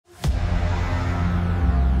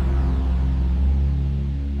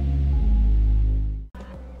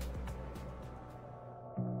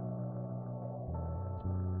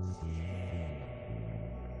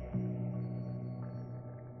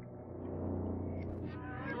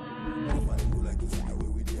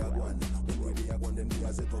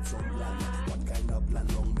What kind of plan?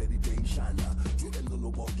 Long meditation. You them don't know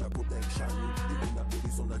about your protection. Even the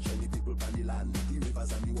babies on the Chinese people pan the land. The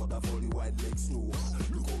rivers and the waterfall, the white lake snow.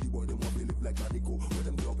 Look how the boy them want to live like Manico. Where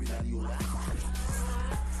them go up in the old.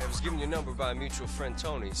 I was given your number by a mutual friend,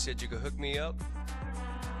 Tony. He said you could hook me up.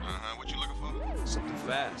 What you looking for? Something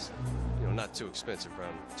fast. You know, not too expensive,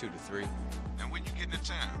 around 2 to 3. And when you get into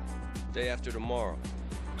town? Day after tomorrow.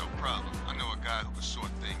 No problem. I know a guy who can sort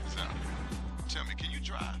things out. Tell me, can you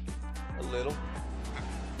drive? A little.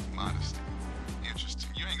 Modesty. Interesting.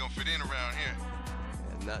 You ain't gonna fit in around here.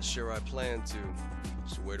 I'm not sure I plan to.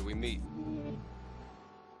 So where do we meet?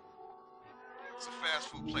 It's a fast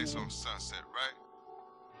food place on Sunset, right?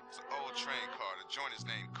 It's an old train car. The joint is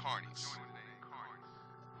named Carney's.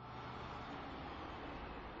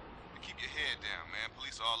 Keep your head down, man.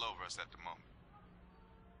 Police are all over us at the moment.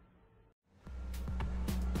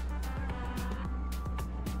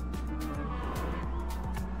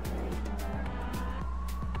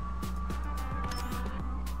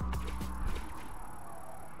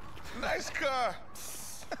 Nice car.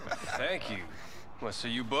 Thank you. What, so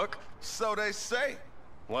you book? So they say.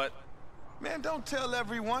 What? Man, don't tell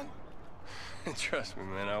everyone. Trust me,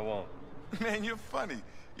 man, I won't. Man, you're funny.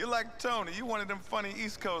 You're like Tony. You one of them funny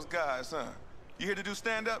East Coast guys, huh? You here to do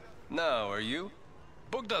stand-up? No, are you?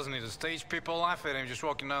 Booke doesn't need a stage. People laugh at him just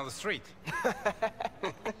walking down the street.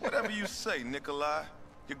 Whatever you say, Nikolai.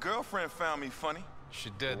 Your girlfriend found me funny. She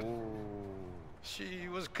did. Ooh. She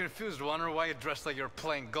was confused, wondering why you dressed like you're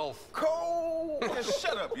playing golf. Cole! Man,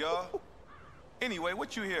 shut up, y'all. Anyway,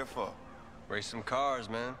 what you here for? Race some cars,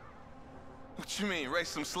 man. What you mean, race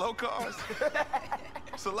some slow cars?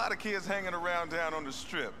 There's a lot of kids hanging around down on the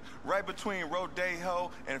strip, right between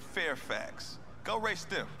Rodeo and Fairfax. Go race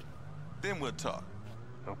them. Then we'll talk.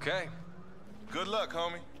 Okay. Good luck,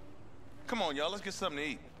 homie. Come on, y'all, let's get something to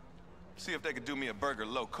eat. See if they could do me a burger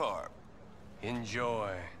low carb.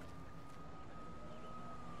 Enjoy.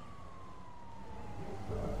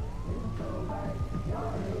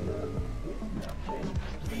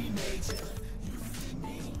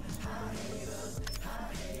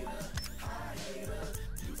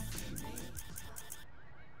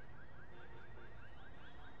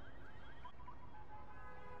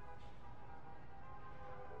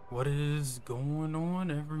 What is going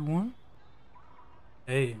on, everyone?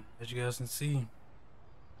 Hey, as you guys can see,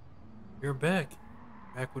 we're back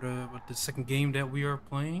with the second game that we are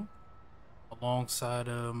playing alongside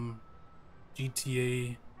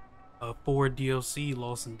GTA 4 DLC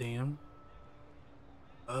Lost and Damned.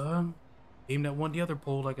 Game that won the other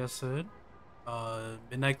poll, like I said,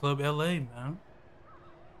 Midnight Club LA, man.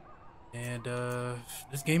 And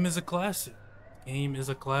this game is a classic.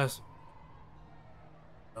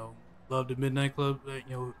 Love the Midnight Club. You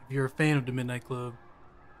know, if you're a fan of the Midnight Club,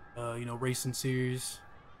 you know, racing series,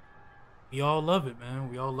 we all love it, man.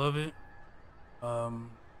 We all love it.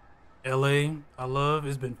 LA, I love.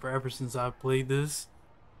 It's been forever since I played this.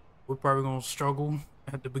 We're probably gonna struggle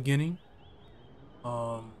at the beginning.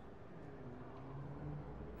 So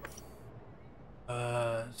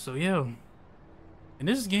yeah. In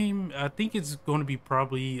this game, I think it's going to be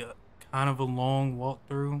probably kind of a long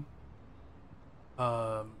walkthrough.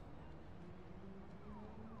 I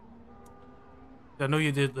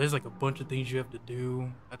know there's like a bunch of things you have to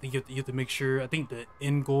do. I think you have to make sure. I think the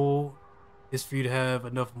end goal is for you to have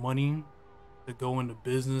enough money to go into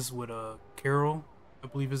business with Karol, I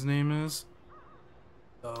believe his name is.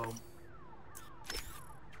 So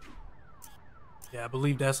yeah, I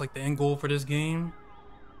believe that's like the end goal for this game.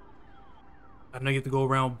 I know you have to go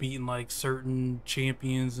around beating like certain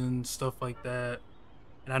champions and stuff like that.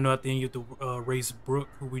 And I know at the end you have to race Brooke,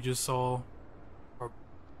 who we just saw, or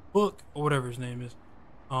Booke, or whatever his name is.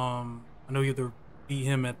 I know you have to beat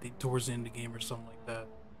him towards the end of the game or something like that.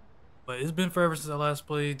 But it's been forever since I last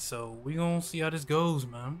played, so we gonna see how this goes,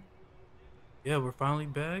 man. Yeah, we're finally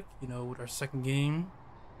back, you know, with our second game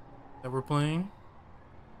that we're playing.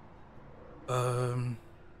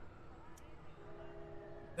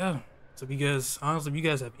 Yeah. So if you guys, honestly, if you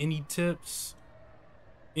guys have any tips,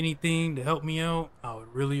 anything to help me out, I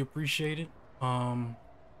would really appreciate it.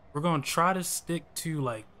 We're gonna try to stick to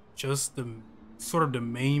like just the sort of the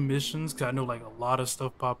main missions, because I know like a lot of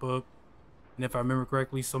stuff pop up, and if I remember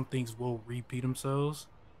correctly, some things will repeat themselves.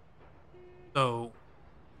 So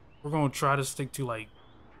we're gonna try to stick to like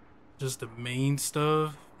just the main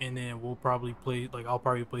stuff, and then we'll probably play, like I'll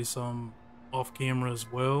probably play some off camera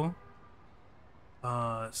as well.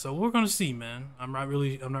 So we're gonna see, man. I'm not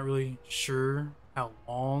really sure how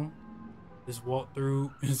long this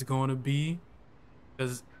walkthrough is going to be,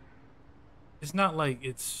 because it's not like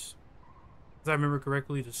it's As I remember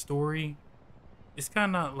correctly, the story it's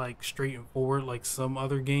kind of like straightforward like some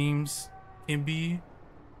other games can be.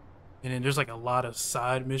 And then there's like a lot of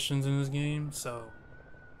side missions in this game, so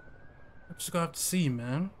I'm just gonna have to see,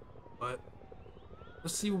 man. But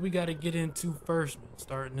let's see what we gotta get into first, man.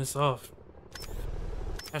 Starting this off.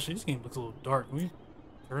 Actually, this game looks a little dark. Can we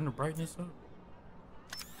turn the brightness up?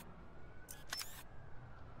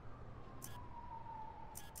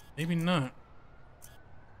 Maybe not.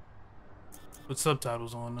 Put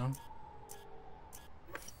subtitles on though.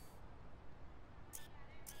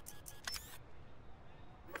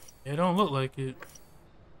 It don't look like it.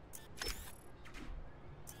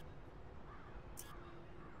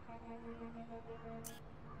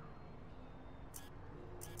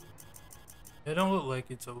 It don't look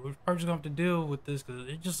like it, so we're probably just gonna have to deal with this because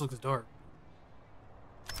it just looks dark.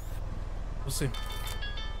 We'll see.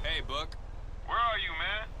 Hey, Booke. Where are you,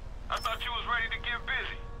 man? I thought you was ready to get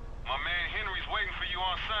busy. My man Henry's waiting for you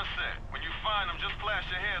on Sunset. When you find him, just flash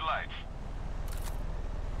your headlights.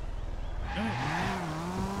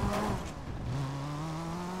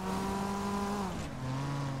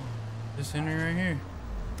 This Henry right here.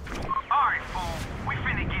 Alright, fool. We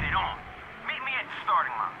finna get it on. Meet me at the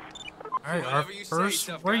starting line. Alright, our Whatever you say, first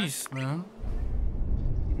tough guy. race, man.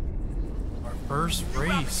 Our first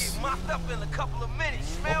race. Mopped up in a couple of minutes,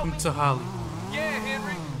 smell Welcome me? to Hollywood. Yeah,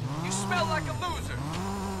 Henry. You smell like a loser.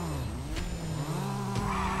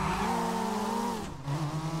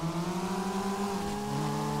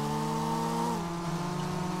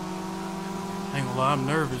 I ain't gonna lie, I'm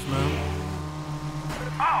nervous, man.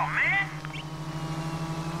 Oh, man.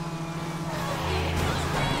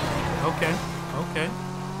 Okay, okay.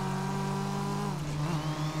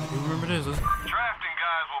 I do remember this. Let's... Drafting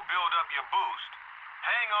guys will build up your boost.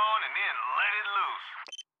 Hang on and then let it loose.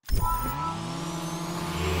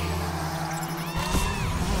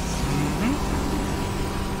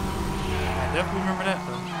 I definitely remember that,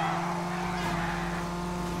 though.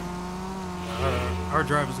 Our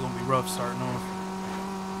drive is gonna be rough starting off.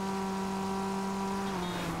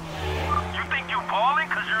 You think you balling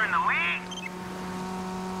because you're in the league?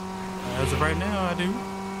 As of right now, I do.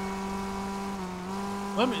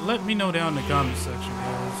 Let me know down in the comment section,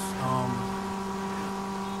 guys.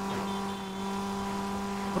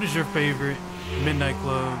 What is your favorite Midnight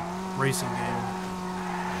Club racing game?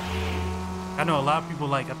 I know a lot of people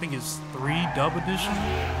like. I think it's 3 Dub Edition.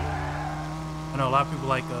 I know a lot of people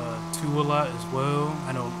like 2 a lot as well.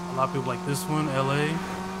 I know a lot of people like this one, LA.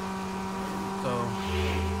 So,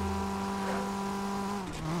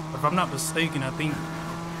 if I'm not mistaken, I think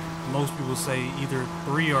most people say either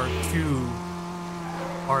 3 or 2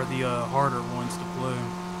 are the harder ones to play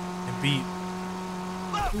and beat.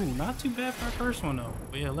 Ooh, not too bad for our first one though.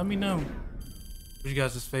 But yeah, let me know what you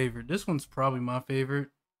guys' favorite. This one's probably my favorite,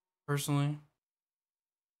 personally.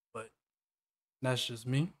 But that's just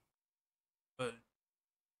me. But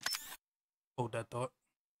hold that thought.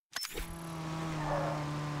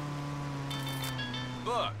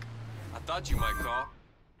 Booke, I thought you might call.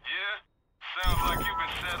 Yeah? Sounds like you've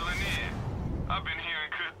been settling in. I've been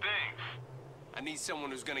hearing good things. I need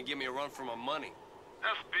someone who's gonna give me a run for my money.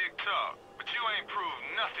 That's big talk, but you ain't proved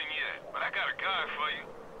nothing yet. But I got a guy for you.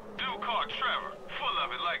 Dude called Trevor, full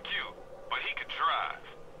of it like you, but he could drive.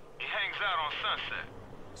 He hangs out on Sunset.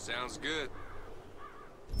 Sounds good.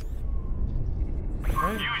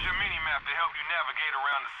 Right. Use your mini-map to help you navigate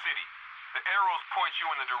around the city. The arrows point you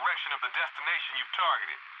in the direction of the destination you've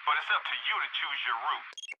targeted, but it's up to you to choose your route.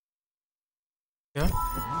 Yeah.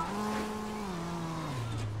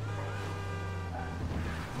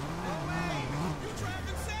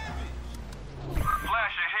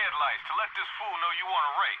 Flash your headlights to let this fool know you want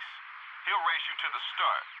to race. He'll race you to the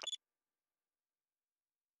start.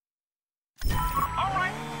 All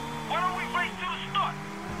right. Why don't we race to the start?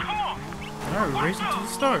 Come on. Alright, we're racing to the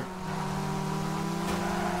start.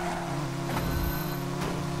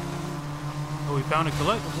 Oh, we found a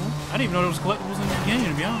collectible. I didn't even know there was collectibles in this game,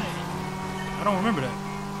 to be honest. I don't remember that.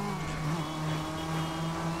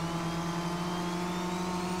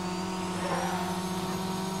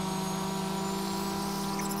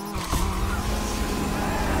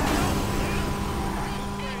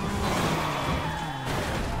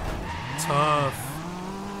 Tough.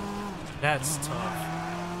 That's tough.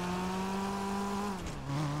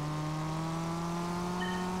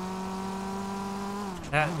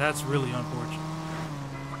 That's really unfortunate.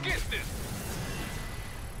 Forget this.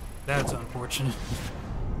 That's unfortunate.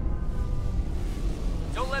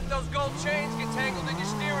 Don't let those gold chains get tangled in your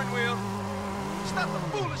steering wheel. Stop the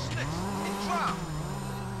foolishness and drive.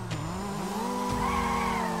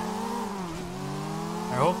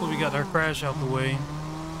 Alright, hopefully we got our crash out the way.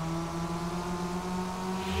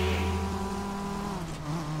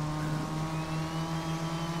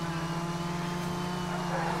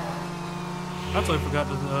 I totally forgot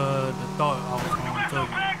the thought I was going to tell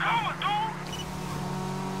you. Man, cover, dude.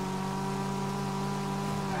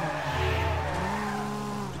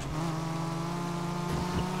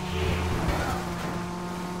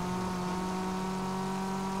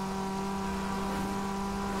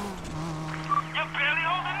 You're barely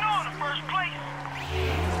holding on in first place.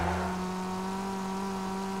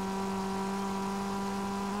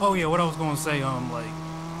 Oh yeah, what I was gonna say, like,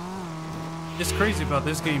 it's crazy about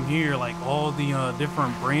this game here, like all the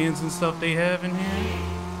different brands and stuff they have in here,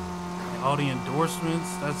 like, all the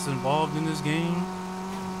endorsements that's involved in this game.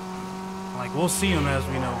 Like, we'll see them as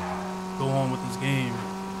we go on with this game.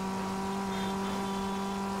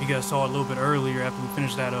 You guys saw it a little bit earlier after we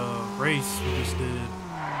finished that race we just did.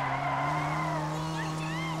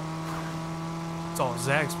 It's all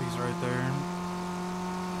Zaxby's right there.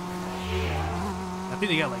 I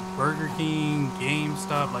think they got like Burger King,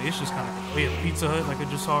 GameStop, like it's just kind of, oh yeah, Pizza Hut, like I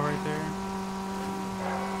just saw right there.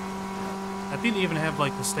 I think they even have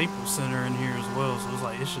like the Staples Center in here as well, so it's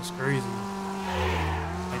like, it's just crazy.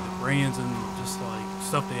 Like the brands and just like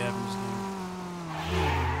stuff they have in this game.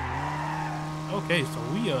 Okay, so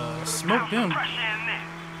we smoked them.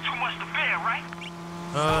 Too much to bear, right?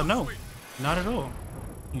 No, not at all.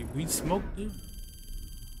 We smoked them.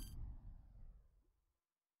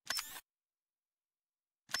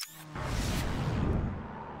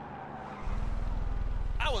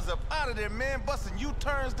 I was up out of there, man, busting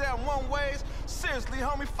U-turns down one ways. Seriously,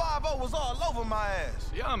 homie, 5-0 was all over my ass.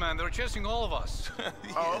 Yeah, man, they were chasing all of us. Yeah.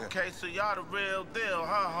 Oh, okay, so y'all the real deal,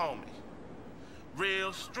 huh, homie?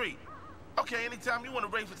 Real street. Okay, anytime you want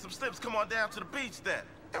to race with some slips, come on down to the beach then.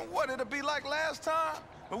 And what did it be like last time?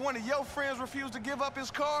 When one of your friends refused to give up his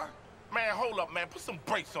car? Man, hold up, man. Put some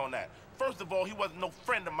brakes on that. First of all, he wasn't no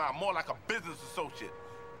friend of mine, more like a business associate.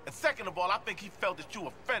 And second of all, I think he felt that you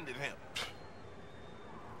offended him.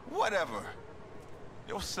 Whatever.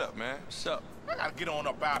 Yo, what's up, man? What's up? I gotta get on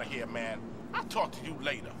up out of here, man. I'll talk to you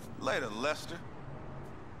later. Later, Lester.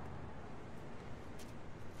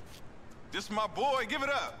 This my boy, give it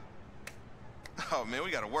up. Oh, man,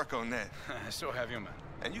 we gotta work on that. So have you, man.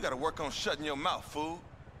 And you gotta work on shutting your mouth, fool.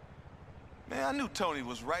 Man, I knew Tony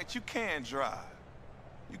was right. You can drive.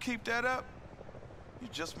 You keep that up, you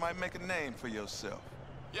just might make a name for yourself.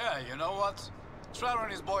 Yeah, you know what? Trevor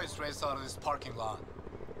and his boys race out of this parking lot.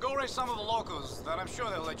 Go race some of the locals, then I'm sure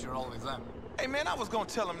they'll let you roll with them. Hey, man, I was gonna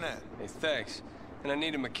tell him that. Hey, thanks. And I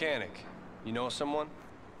need a mechanic. You know someone?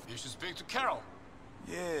 You should speak to Karol.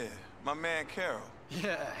 Yeah, my man Karol.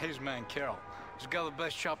 Yeah, his man Karol. He's got the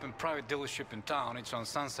best shop and private dealership in town. It's on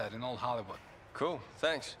Sunset in Old Hollywood. Cool,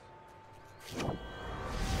 thanks. Races are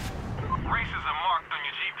marked on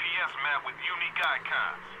your GPS map with unique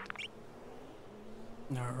icons.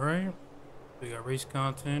 Alright. We got race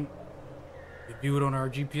content. We view it on our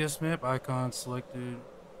GPS map. Icon selected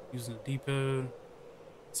using the D-pad.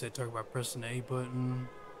 Said talk about pressing the A button.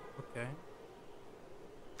 Okay.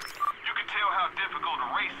 You can tell how difficult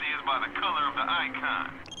a race is by the color of the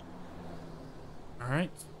icon.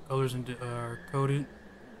 Alright. Colors are coded.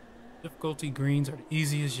 Difficulty greens are the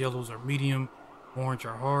easiest, yellows are medium, orange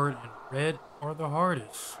are hard, and red are the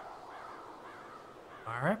hardest.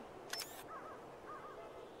 Alright.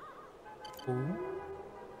 Cool.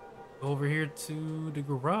 Go over here to the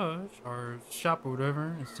garage or shop or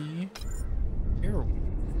whatever and see Karol.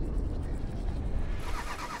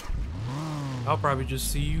 I'll probably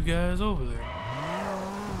just see you guys over there.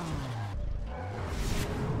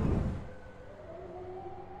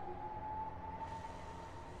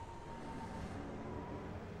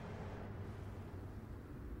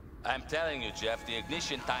 I'm telling you, Jeff, the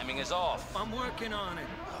ignition timing is off. I'm working on it.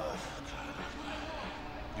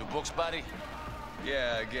 You books, buddy?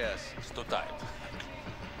 Yeah, I guess. It's too tight.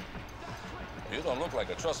 You don't look like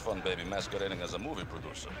a trust fund baby masquerading as a movie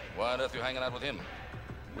producer. Why on earth are you hanging out with him?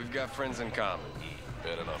 We've got friends in common.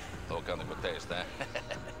 Fair enough. No kind of good taste, eh?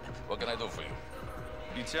 What can I do for you?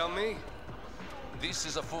 You tell me? This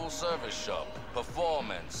is a full-service shop.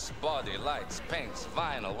 Performance, body, lights, paints,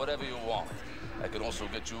 vinyl, whatever you want. I can also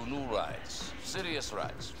get you new rides. Serious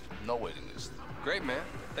rides. No waiting list. Great, man.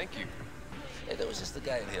 Thank you. Hey, there was just a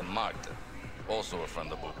guy in here, Martin. Also a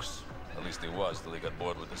friend of Booke's. At least he was till he got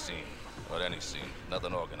bored with the scene. Or any scene.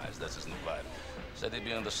 Nothing organized. That's his new vibe. Said he'd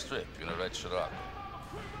be on the strip, you know, right shit up.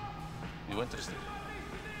 You interested?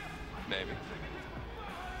 Maybe.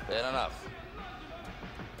 Fair enough.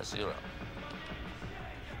 I'll see you around.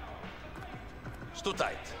 It's too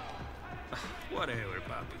tight. Whatever,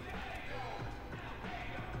 Papi.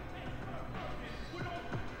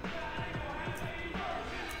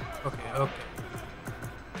 Okay.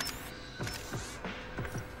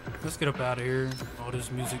 Let's get up out of here. All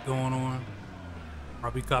this music going on.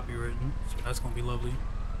 Probably copywritten, so that's gonna be lovely.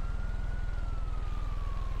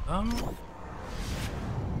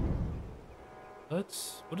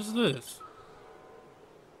 What is this?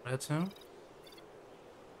 That's him.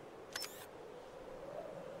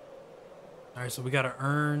 All right, so we gotta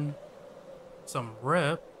earn some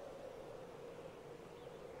rep.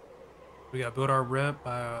 We gotta build our rep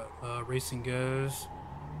by racing guys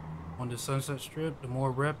on the Sunset Strip. The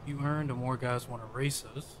more rep you earn, the more guys want to race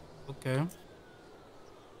us. Okay.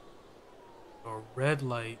 Or red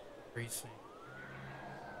light racing.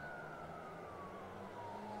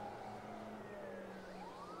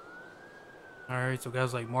 Alright, so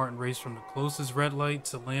guys like Martin race from the closest red light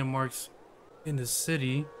to landmarks in the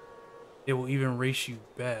city. It will even race you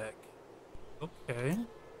back. Okay.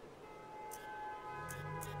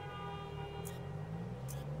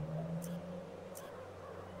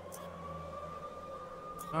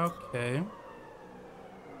 Okay.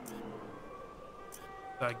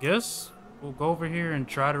 So I guess we'll go over here and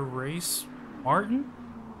try to race Martin.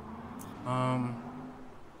 I'm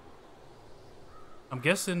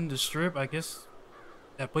guessing the strip, I guess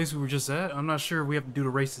that place we were just at. I'm not sure if we have to do the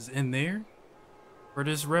races in there for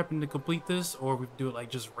this rep and to complete this, or we do it like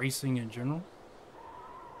just racing in general.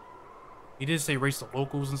 He did say race the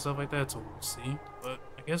locals and stuff like that, so we'll see. But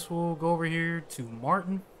I guess we'll go over here to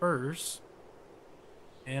Martin first,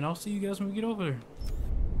 and I'll see you guys when we get over there. This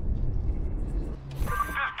dude is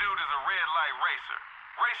a red light racer.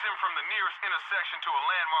 Race him from the nearest intersection to a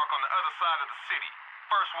landmark on the other side of the city.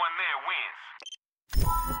 First one there wins.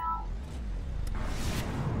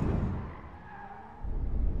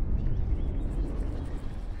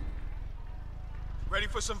 Ready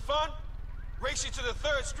for some fun? Race you to the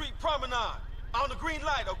 3rd Street Promenade. On the green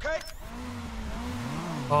light, okay?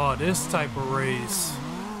 Oh, this type of race.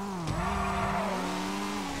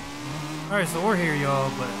 Alright, so we're here, y'all,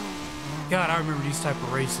 but God, I remember these type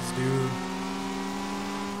of races, dude.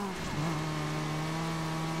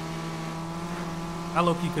 I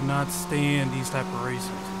low-key could not stand these type of races.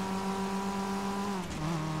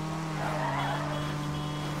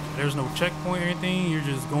 There's no checkpoint or anything, you're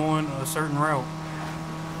just going a certain route.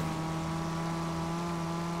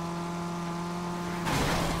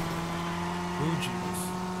 Blue juice.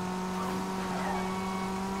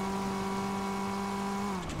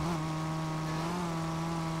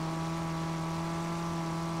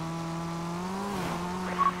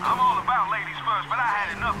 I'm all about ladies first, but I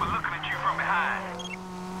had enough of looking at you from behind.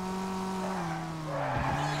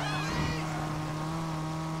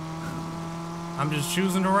 I'm just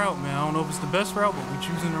choosing the route, man. I don't know if it's the best route, but we're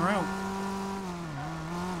choosing the route.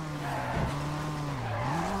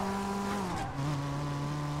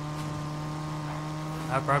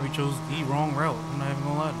 I probably chose the wrong route. I'm not even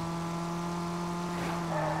gonna lie to you.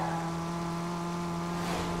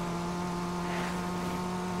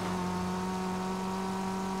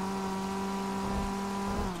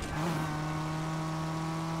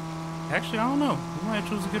 Actually, I don't know. We might have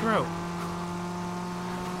chosen a good route.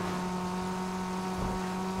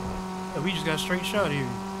 Yeah, we just got a straight shot here.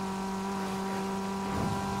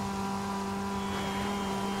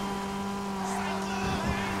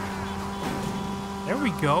 There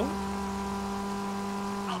we go.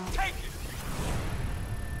 I'll take it.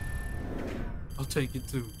 I'll take it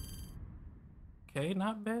too. Okay,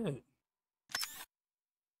 not bad.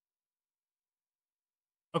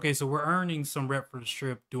 Okay, so we're earning some rep for the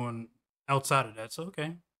strip doing outside of that, so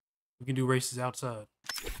okay. We can do races outside.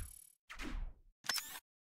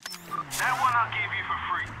 That one I'll give you for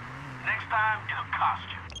free. Next time, it'll cost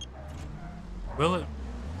you. Will it?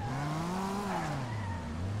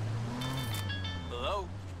 Hello?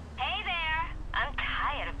 Hey there. I'm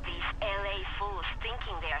tired of these LA fools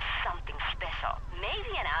thinking they are something special.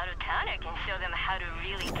 Maybe an out-of-towner can show them how to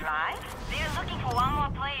really drive. They're looking for one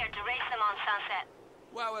more player to race them on Sunset.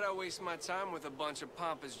 Why would I waste my time with a bunch of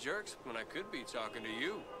pompous jerks when I could be talking to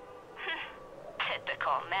you?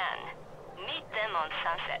 Typical man. Meet them on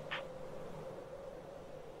Sunset.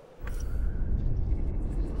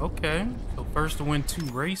 Okay, so first to win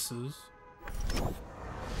 2 races.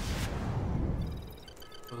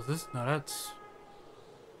 So is this? No, that's...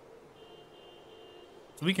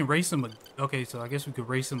 So we can race him. Okay, so I guess we could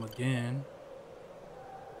race him again.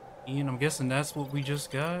 Ian, I'm guessing that's what we just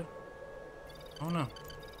got. I don't know.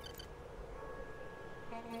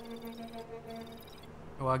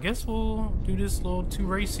 Well, I guess we'll do this little 2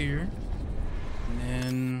 race here. And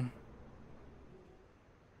then...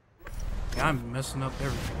 Yeah, I'm messing up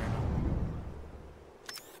everything right now.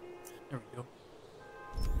 There we go.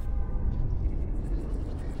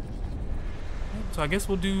 So I guess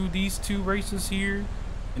we'll do these 2 races here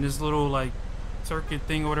in this little like circuit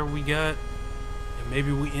thing or whatever we got. And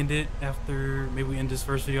maybe we end it after, maybe we end this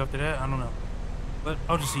first video after that. I don't know. But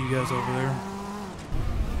I'll just see you guys over there.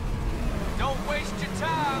 Don't waste your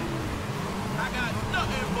time. I got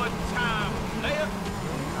nothing but time, player.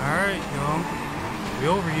 Alright, y'all. We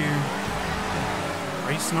over here.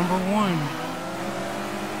 Race number 1.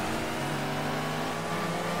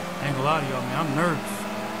 I ain't gonna lie to y'all, man. I'm nervous.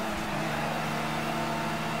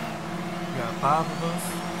 We got 5 of us.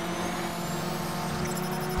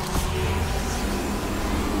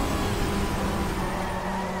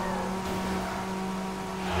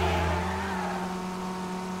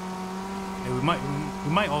 And we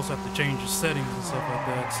might also have to change the settings and stuff like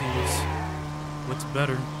that. See what's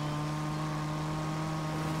better.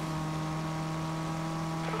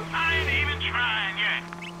 I ain't even trying yet.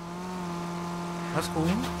 That's cool.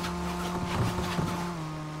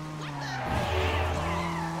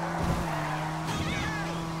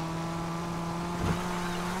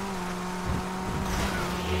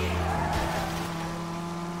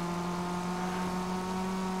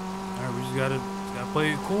 Alright, we just gotta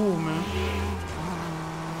play it cool, man.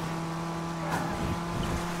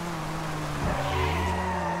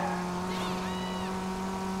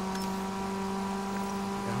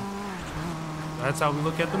 That's how we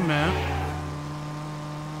look at the map.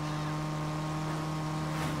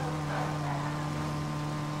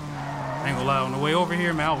 I ain't gonna lie, on the way over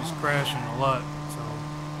here, man, I was crashing a lot, so.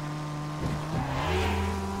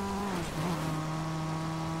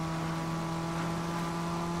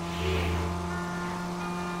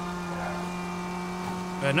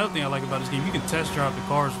 Another thing I like about this game, you can test drive the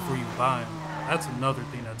cars before you buy them. That's another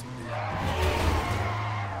thing that's good.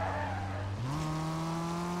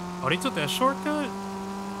 Oh, they took that shortcut?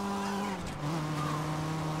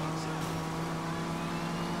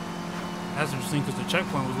 That's interesting because the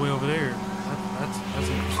checkpoint was way over there. That's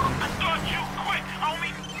interesting. I thought you quit,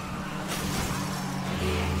 homie.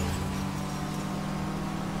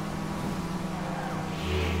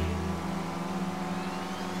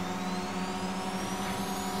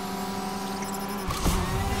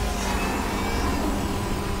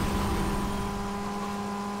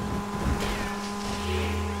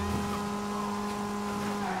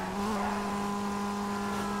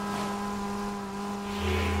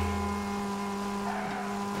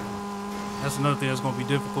 That's another thing that's going to be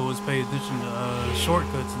difficult is pay attention to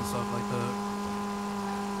shortcuts and stuff like that.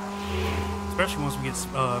 Especially once we get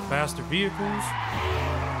faster vehicles.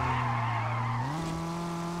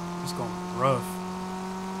 It's going to be rough.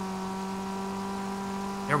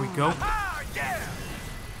 There we go.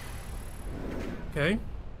 Okay.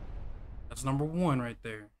 That's number 1 right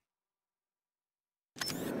there.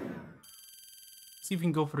 See if we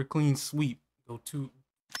can go for the clean sweep. Go to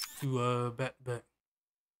bet.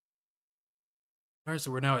 All right,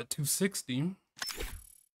 so we're now at 260.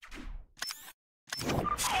 Cool,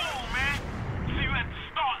 man. See you at the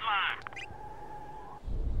start line.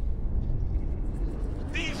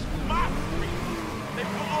 These my streets, they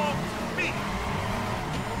belong to me.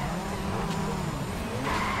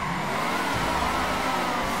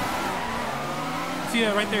 See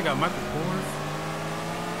that right there? Got Michael Kors.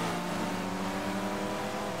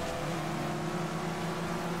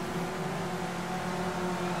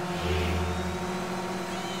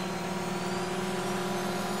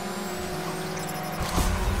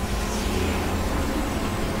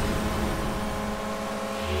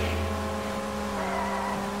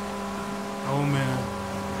 Oh man.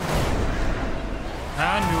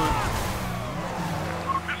 I knew it.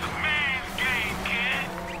 This is man's game, kid.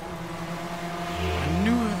 I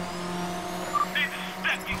knew it. Need to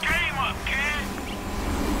step your game up, kid.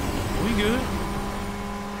 We good.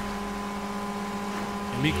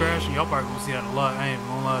 And me crashing, y'all probably gonna see that a lot. I ain't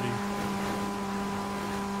gonna lie to you.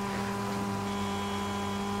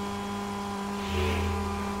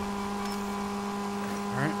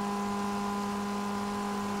 Alright.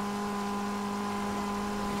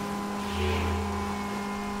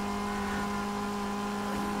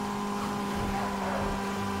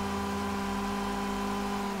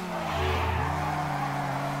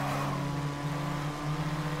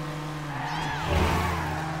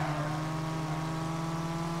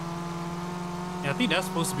 Yeah, I think that's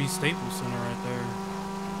supposed to be Staples Center right there.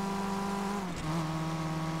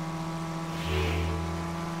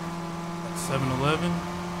 That's 7-Eleven.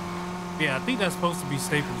 Yeah, I think that's supposed to be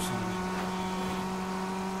Staples Center.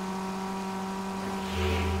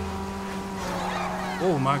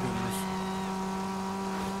 Oh my goodness.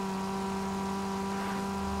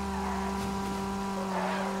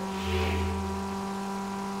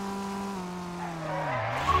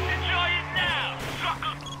 Enjoy it now,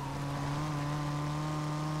 sucker.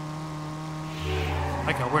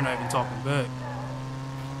 Like how we're not even talking back.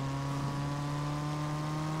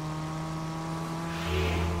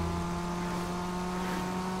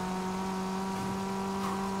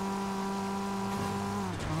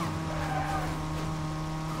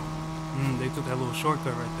 you took that little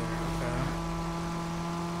shortcut right there. Okay.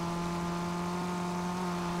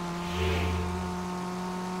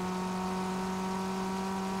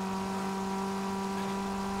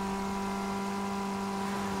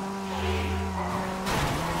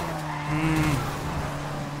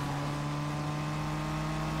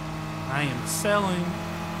 I am selling.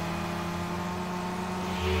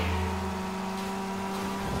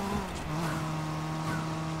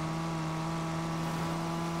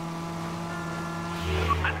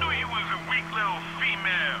 I knew you was a weak little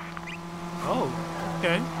female. Oh,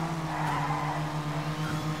 okay.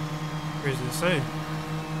 Crazy to say.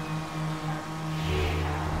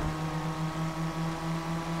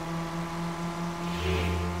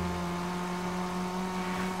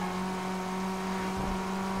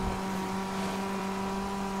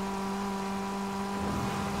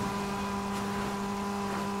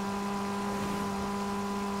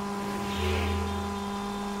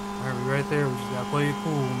 Alright, we right there. We just gotta play it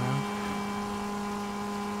cool, man.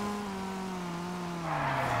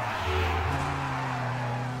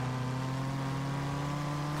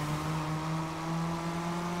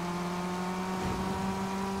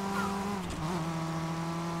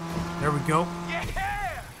 There we go.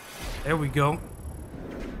 Yeah! There we go.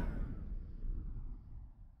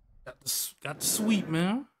 Got the sweep,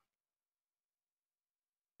 man.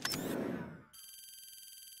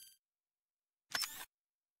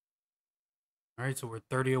 All right, so we're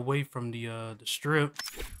 30 away from the strip.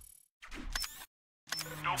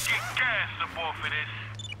 Don't get gassed up off of this.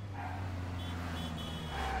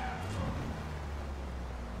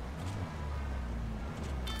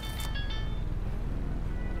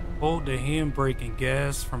 Hold the handbrake and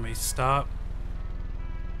gas from a stop.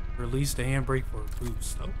 Release the handbrake for a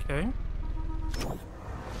boost. Okay.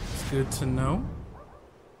 It's good to know.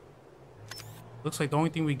 Looks like the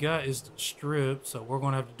only thing we got is the strip, so we're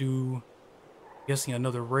gonna have to do, I'm guessing,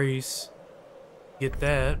 another race. Get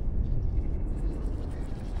that.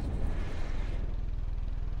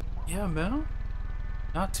 Yeah, man.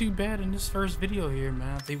 Not too bad in this first video here,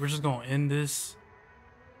 man. I think we're just gonna end this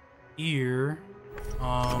here.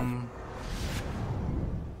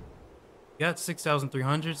 Got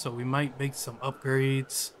 6,300, so we might make some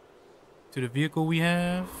upgrades to the vehicle we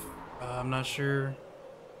have. I'm not sure.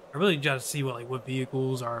 I really got to see what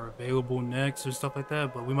vehicles are available next or stuff like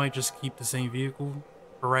that, but we might just keep the same vehicle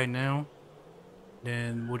for right now.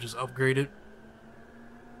 Then we'll just upgrade it.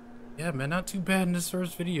 Yeah, man, not too bad in this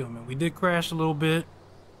first video, man. We did crash a little bit,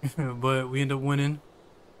 but we ended up winning.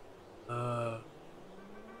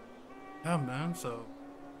 Yeah, man, so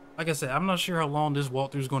like I said, I'm not sure how long this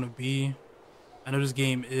walkthrough is going to be. I know this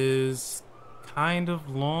game is kind of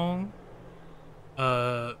long,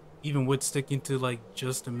 even with sticking to like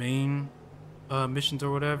just the main missions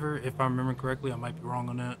or whatever. If I remember correctly, I might be wrong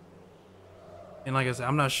on that. And like I said,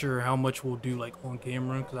 I'm not sure how much we'll do like on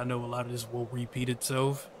camera, because I know a lot of this will repeat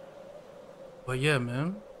itself. But yeah,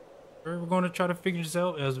 man, we're going to try to figure this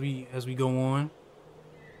out as we go on.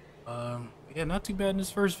 Yeah, not too bad in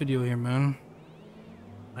this first video here, man.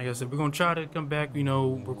 Like I said, we're gonna try to come back, you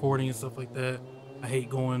know, recording and stuff like that. I hate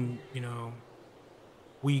going, you know,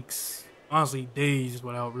 weeks, honestly days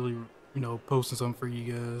without really, you know, posting something for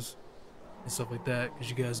you guys and stuff like that, because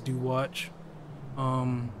you guys do watch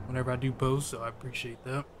whenever I do post, so I appreciate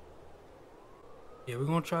that. Yeah, we're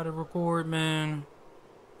gonna try to record, man,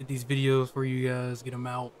 get these videos for you guys, get them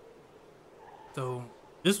out. So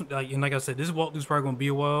this, like I said, this walkthrough is probably gonna be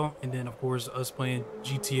a while, and then of course us playing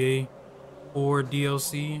GTA or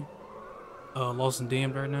DLC, Lost and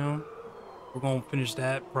Damned right now. We're gonna finish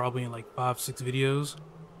that probably in like 5-6 videos.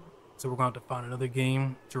 So we're gonna have to find another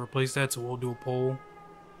game to replace that. So we'll do a poll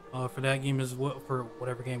for that game as well, for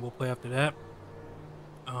whatever game we'll play after that.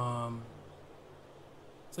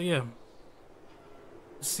 So yeah,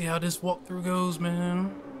 let's see how this walkthrough goes,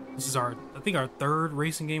 man. This is I think our third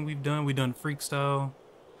racing game we've done. We've done Freak Style,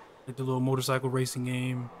 like the little motorcycle racing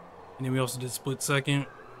game, and then we also did Split Second.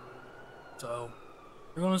 So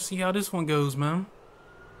we're gonna see how this one goes, man.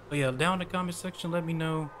 But yeah, down in the comment section, let me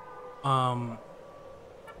know.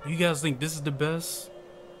 You guys think this is the best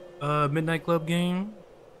Midnight Club game?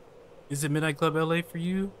 Is it Midnight Club LA for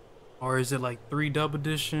you, or is it like 3 Dub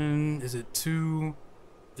Edition? Is it 2?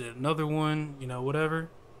 Is it another one? You know, whatever.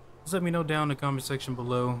 Just let me know down in the comment section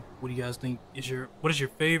below. What do you guys think what is your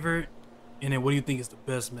favorite, and then what do you think is the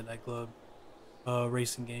best Midnight Club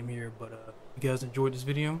racing game here? But if you guys enjoyed this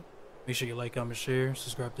video, make sure you like, comment, share,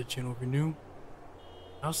 subscribe to the channel if you're new.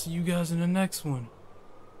 I'll see you guys in the next one.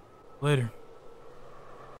 Later.